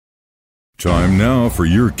Time now for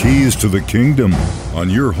your keys to the kingdom on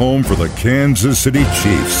your home for the Kansas City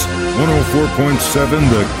Chiefs. 104.7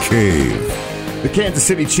 The Cave. The Kansas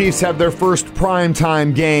City Chiefs have their first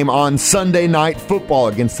primetime game on Sunday Night Football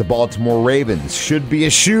against the Baltimore Ravens. Should be a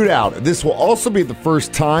shootout. This will also be the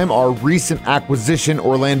first time our recent acquisition,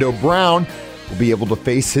 Orlando Brown, will be able to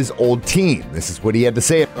face his old team. This is what he had to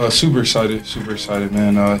say. Super excited,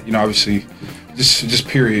 man. Obviously, just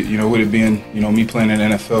period, with it being, me playing in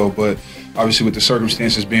the NFL, but obviously with the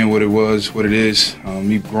circumstances being what it is,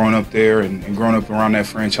 me growing up there and growing up around that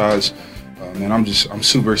franchise, man, I'm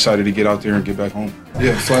super excited to get out there and get back home.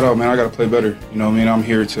 Yeah, flat out, man, I got to play better. I'm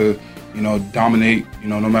here to, dominate,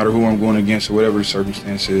 no matter who I'm going against or whatever the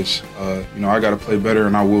circumstance is. I got to play better,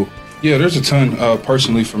 and I will. Yeah, there's a ton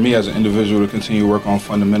personally for me as an individual to continue to work on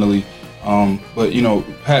fundamentally. But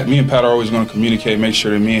me and Pat are always going to communicate, make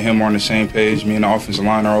sure that me and him are on the same page. Me and the offensive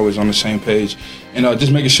line are always on the same page, and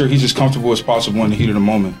just making sure he's as comfortable as possible in the heat of the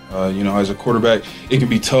moment. As a quarterback, it can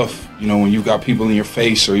be tough, when you've got people in your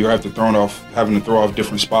face or you're having to throw off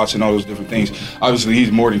different spots and all those different things. Obviously,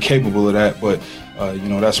 he's more than capable of that, but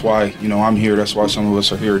that's why I'm here. That's why some of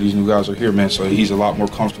us are here. These new guys are here, man. So he's a lot more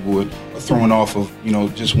comfortable with throwing off of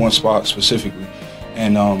just one spot specifically.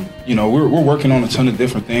 And, we're working on a ton of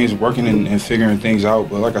different things, working and figuring things out.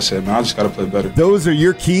 But like I said, man, I just got to play better. Those are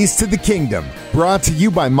your keys to the kingdom. Brought to you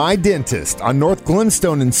by My Dentist on North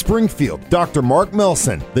Glenstone in Springfield. Dr. Mark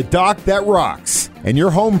Milson, the doc that rocks. And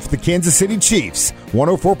your home for the Kansas City Chiefs,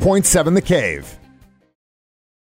 104.7 The Cave.